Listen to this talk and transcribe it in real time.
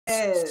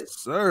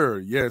sir.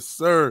 Yes,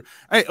 sir.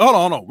 Hey,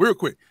 hold on, real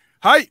quick.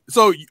 Hi.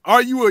 So,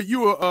 are you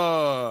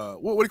a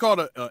what do you call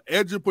it?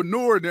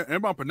 Edupreneur?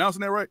 Am I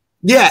pronouncing that right?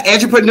 Yeah,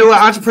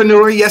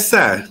 entrepreneur. Yes,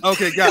 sir.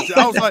 Okay, gotcha.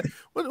 I was like,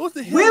 what's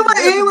the hell? He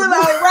was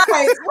like,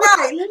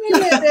 right. Let me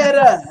look that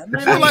up.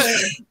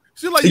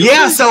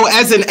 Yeah, so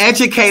as an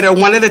educator,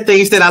 one of the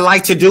things that I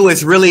like to do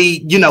is really,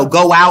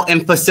 go out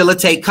and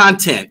facilitate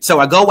content. So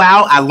I go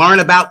out, I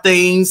learn about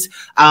things,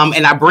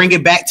 and I bring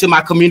it back to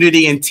my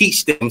community and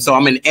teach them. So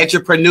I'm an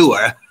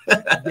edupreneur.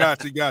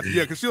 Gotcha. Yeah,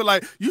 because she was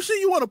like, you see,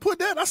 you want to put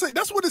that? I said,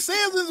 that's what it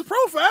says in his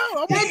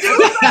profile.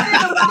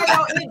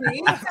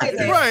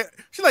 Right.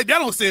 She's like, that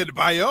don't say in the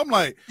bio. I'm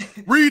like,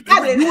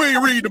 you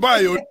ain't read the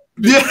bio.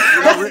 Yeah.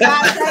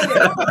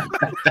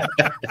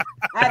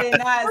 I did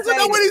not say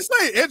that. What did he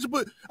say?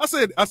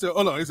 I said,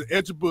 hold on. It's an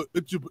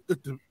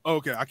edupreneur.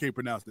 Okay, I can't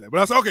pronounce that.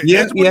 But I said, okay,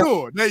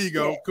 edupreneur. There you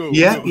go. Cool.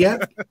 Yeah.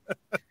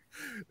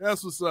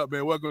 That's what's up,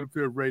 man. Welcome to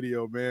Piff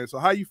Radio, man. So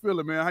how you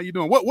feeling, man? How you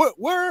doing?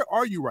 Where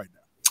are you right now?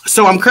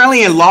 So I'm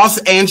currently in Los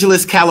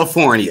Angeles,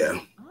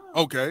 California.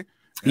 Okay.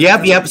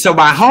 Yep. So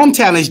my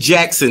hometown is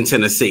Jackson,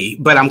 Tennessee,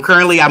 but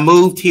I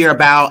moved here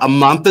about a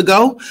month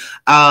ago.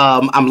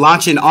 I'm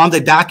launching On the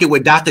Docket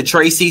with Dr.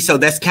 Tracey. So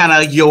that's kind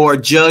of your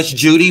Judge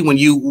Judy when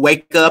you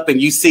wake up and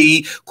you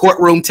see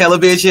courtroom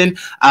television.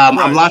 Right.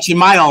 I'm launching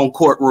my own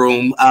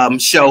courtroom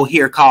show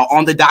here called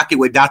On the Docket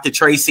with Dr.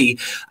 Tracey,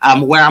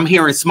 where I'm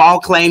hearing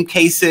small claim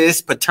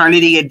cases,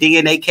 paternity and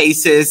DNA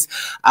cases,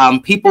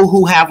 people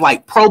who have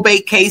like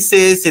probate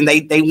cases and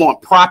they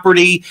want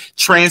property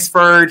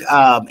transferred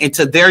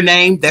into their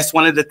name. That's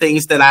one of the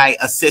things that I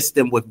assist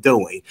them with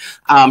doing.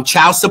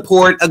 Child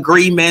support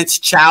agreements,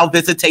 child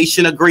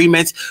visitation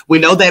agreements. We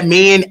know that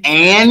men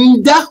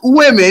and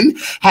women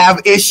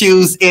have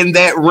issues in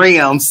that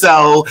realm.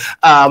 So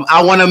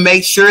I want to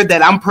make sure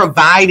that I'm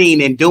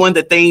providing and doing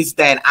the things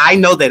that I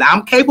know that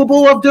I'm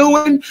capable of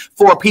doing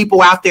for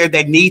people out there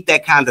that need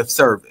that kind of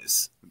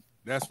service.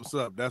 That's what's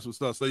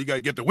up. So you got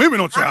to get the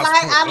women on child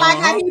support. I like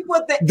how he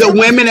put the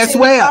women as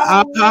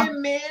well.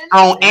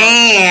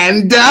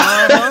 And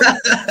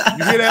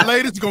you hear that,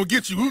 ladies? It's gonna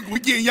get you. We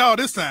getting y'all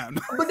this time.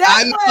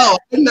 I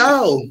know.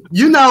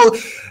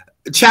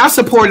 Child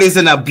support is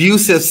an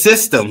abusive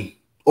system,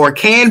 or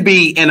can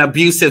be an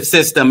abusive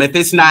system if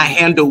it's not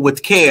handled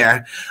with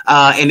care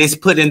and it's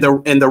put in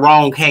the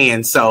wrong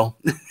hands. So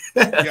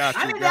I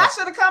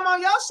should have come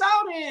on your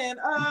show then.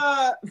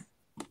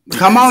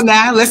 Come on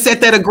now, let's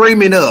set that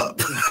agreement up.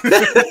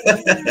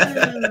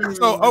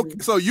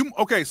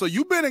 So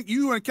you've been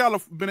in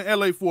California, been in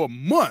LA for a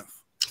month.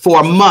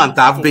 For a month,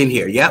 I've been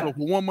here. Yeah, for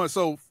 1 month.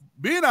 So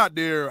being out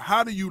there,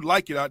 how do you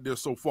like it out there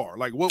so far?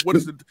 Like, what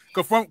is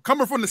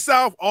coming from the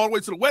South all the way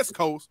to the West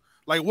Coast?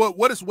 Like,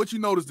 what you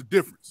notice the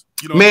difference?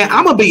 Man,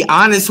 I'm gonna be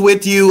honest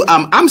with you.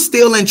 I'm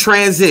still in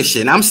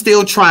transition. I'm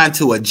still trying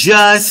to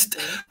adjust.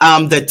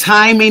 The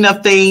timing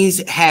of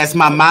things has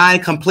my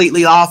mind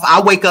completely off.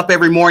 I wake up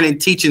every morning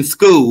teaching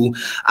school,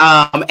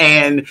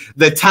 and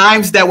the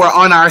times that were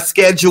on our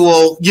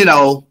schedule,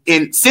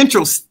 in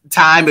Central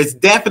time is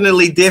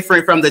definitely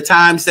different from the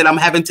times that I'm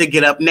having to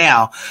get up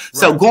now. Right.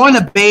 So going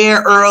to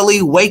bed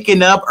early,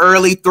 waking up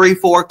early, 3,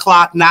 4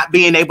 o'clock, not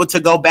being able to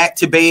go back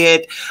to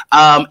bed,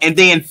 and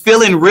then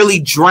feeling really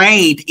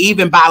drained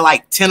even by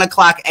like 10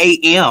 o'clock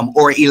a.m.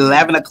 or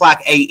 11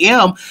 o'clock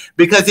a.m.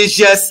 because it's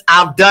just,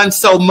 I've done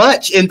so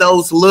much in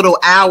those little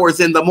hours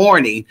in the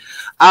morning.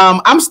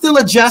 I'm still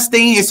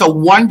adjusting. It's a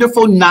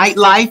wonderful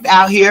nightlife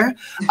out here.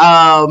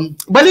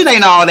 But it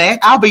ain't all that.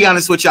 I'll be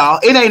honest with y'all.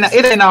 It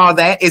ain't all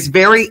that. It's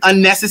very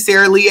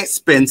unnecessarily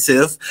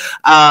expensive.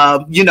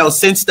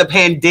 Since the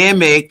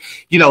pandemic,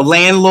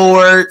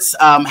 landlords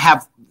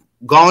have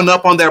gone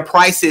up on their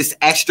prices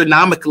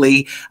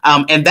astronomically,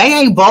 and they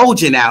ain't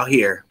bulging out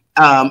here.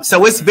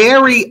 So it's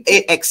very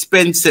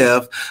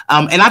expensive,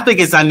 and I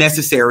think it's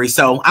unnecessary.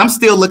 So I'm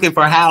still looking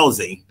for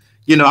housing.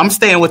 I'm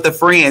staying with a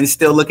friend,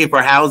 still looking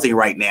for housing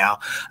right now,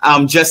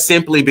 just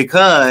simply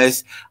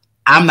because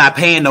I'm not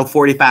paying no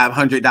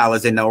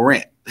 $4,500 in no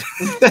rent.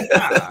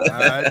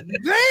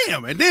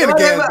 Damn, and then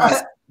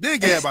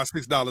gas about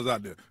 $6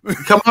 out there.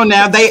 Come on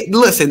now, they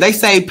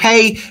say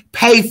pay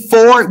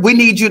 4. We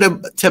need you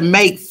to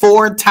make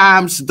 4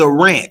 times the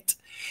rent.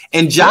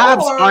 And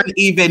jobs aren't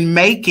even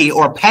making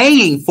or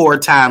paying 4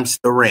 times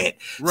the rent.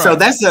 Right. So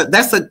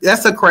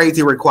that's a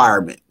crazy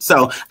requirement.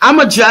 So I'm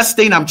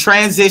adjusting, I'm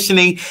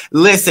transitioning.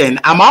 Listen,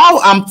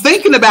 I'm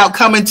thinking about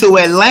coming to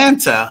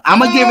Atlanta. I'm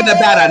gonna give it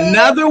about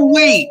another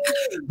week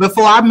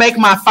before I make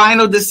my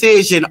final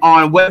decision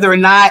on whether or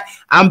not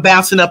I'm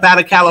bouncing up out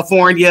of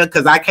California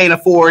because I can't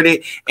afford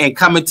it and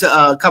coming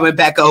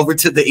back over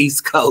to the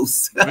East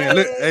Coast. Man,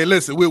 hey,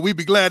 listen, we'd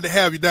be glad to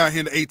have you down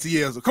here in the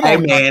ATL. So come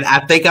on, man.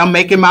 I think I'm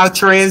making my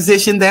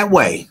transition that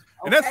way.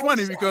 And that's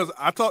funny because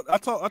I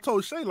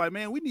told Shay, like,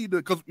 man, we need to,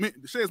 because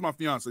Shay's my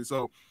fiance.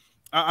 So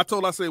I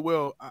said,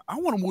 well, I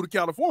want to move to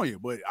California,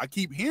 but I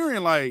keep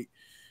hearing like,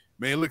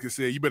 man, look, and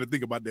said, you better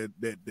think about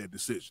that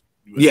decision.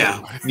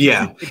 Yeah.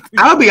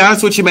 I'll be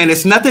honest with you, man.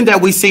 It's nothing that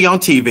we see on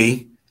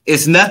TV.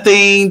 It's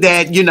nothing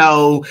that, you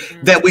know,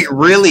 that we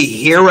really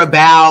hear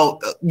about,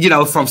 you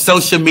know, from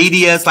social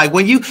media. It's like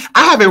I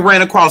haven't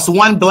ran across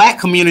one Black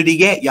community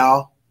yet,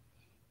 y'all.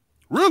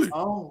 Really?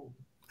 Oh.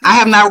 I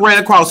have not ran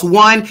across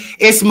one.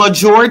 It's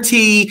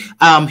majority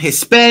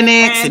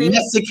Hispanics and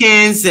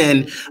Mexicans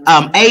and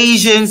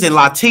Asians and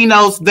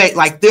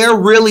Latinos. They're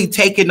really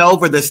taking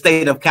over the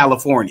state of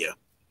California.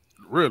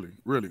 Really,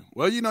 really.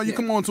 Well, you know, you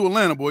come on to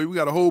Atlanta, boy. We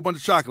got a whole bunch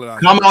of chocolate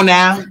out Come on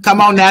now.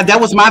 That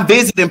was my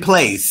visiting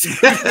place.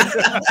 They call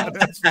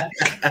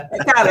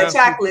it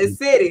Chocolate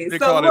City. They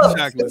call it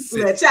Chocolate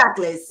City.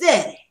 Chocolate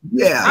City.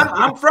 Yeah.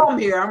 I'm from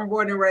here. I'm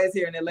born and raised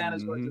here in Atlanta,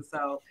 Georgia.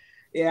 So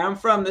yeah, I'm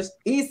from the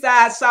east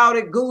side,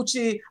 shouted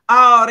Gucci,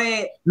 all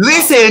that.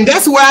 Listen,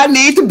 that's where I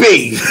need to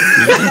be.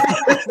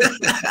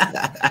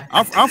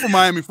 I'm from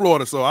Miami,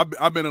 Florida, so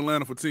I've been in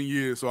Atlanta for 10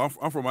 years. So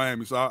I'm from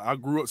Miami, so I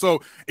grew up.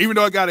 So even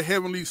though I got a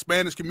heavily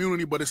Spanish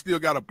community, but it's still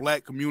got a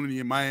Black community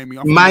in Miami.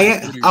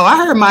 Miami. Oh,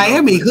 I heard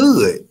Miami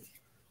hood.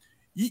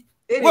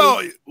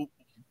 Well,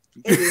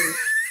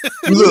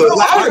 look,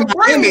 I heard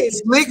Miami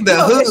slick the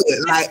hood.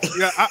 Like,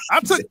 yeah,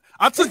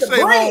 I took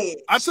Shay home.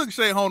 I took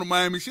Shay home to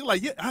Miami. She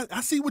like, yeah,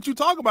 I see what you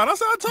talk about. I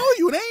said, I told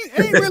you, it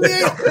ain't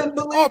really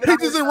all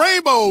pictures and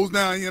rainbows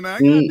down here now.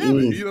 You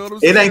know what I'm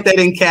saying? It ain't that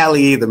in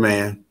Cali either,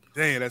 man.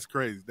 Dang, that's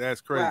crazy.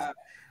 That's crazy. Wow.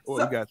 Oh,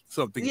 you got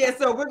something. Yeah,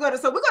 so we're gonna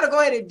go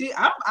ahead and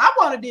I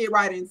want to dig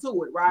right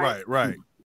into it, right? Right.